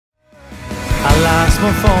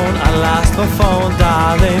lost my phone,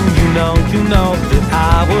 darling. You know that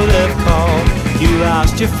I would have called. You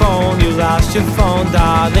lost your phone,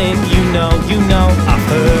 darling. You know, I've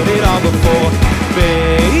heard it all before.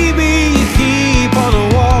 Baby, you keep on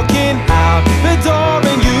walking out the door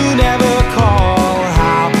and you never call.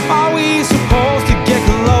 How are we supposed to get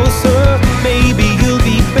closer? Maybe you'll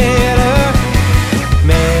be better.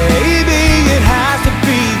 Maybe it has to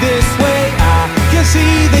be this way. I can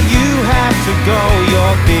see that you have to go.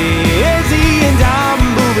 You're busy and I'm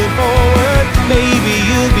moving forward. Maybe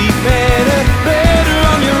you'll be better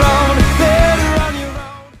on your own, better on your own.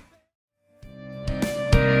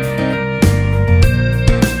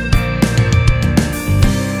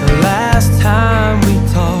 The last time we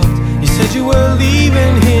talked, you said you were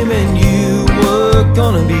leaving him and you were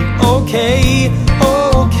gonna be okay.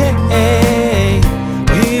 Well,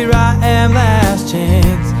 here I am, last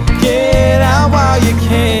chance. Get out while you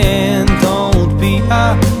can. Don't be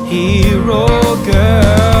a hero,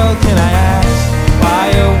 girl. Can I ask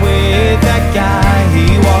why you're with that guy? He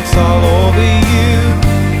walks all over you.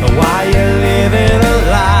 Why you're living a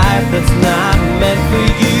life that's not meant for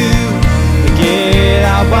you? Get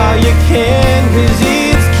out while you can, 'cause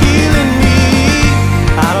it's killing me.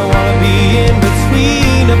 I don't wanna be in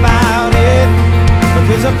between about it,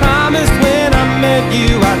 because I promised when I met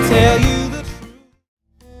you I'd tell you the truth.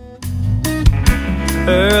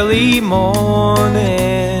 Early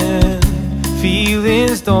morning,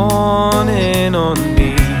 feelings dawning on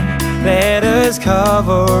me, letters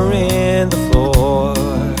covering the floor.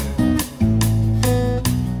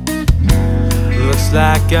 Looks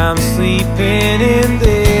like I'm sleeping in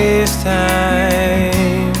this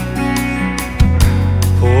time.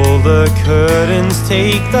 Pull the curtains,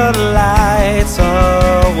 take the lights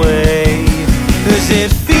away, 'cause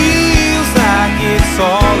it feels like it's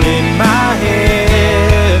all in my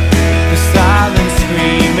head. The silence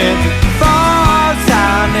screaming, thoughts I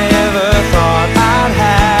never thought I'd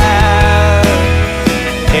have.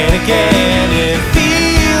 And again it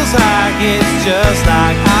feels like it's just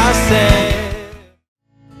like I said.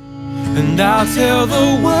 And I'll tell the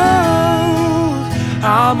world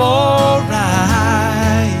I'm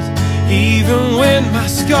alright, even when my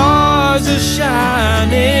scars are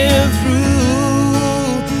shining through.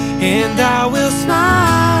 And I will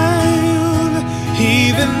smile,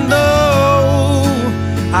 even though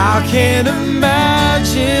I can't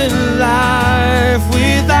imagine life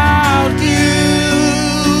without you.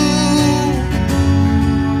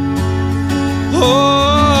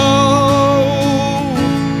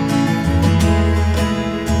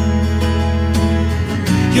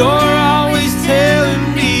 You're always telling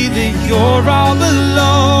me that you're all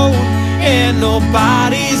alone and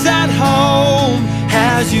nobody's at home.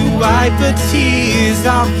 As you wipe the tears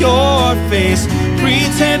off your face,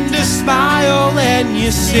 pretend to smile and you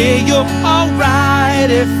say you're alright.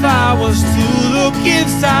 If I was to look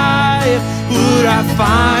inside, would I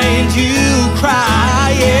find you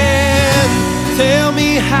crying? Tell me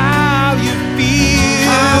how you feel.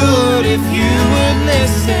 I would if you would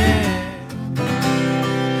listen.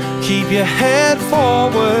 Keep your head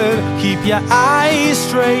forward, keep your eyes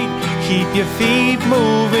straight, keep your feet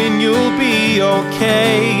moving, you'll be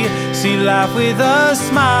okay. See life with a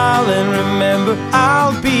smile and remember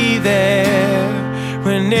I'll be there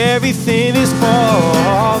when everything is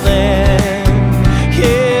falling.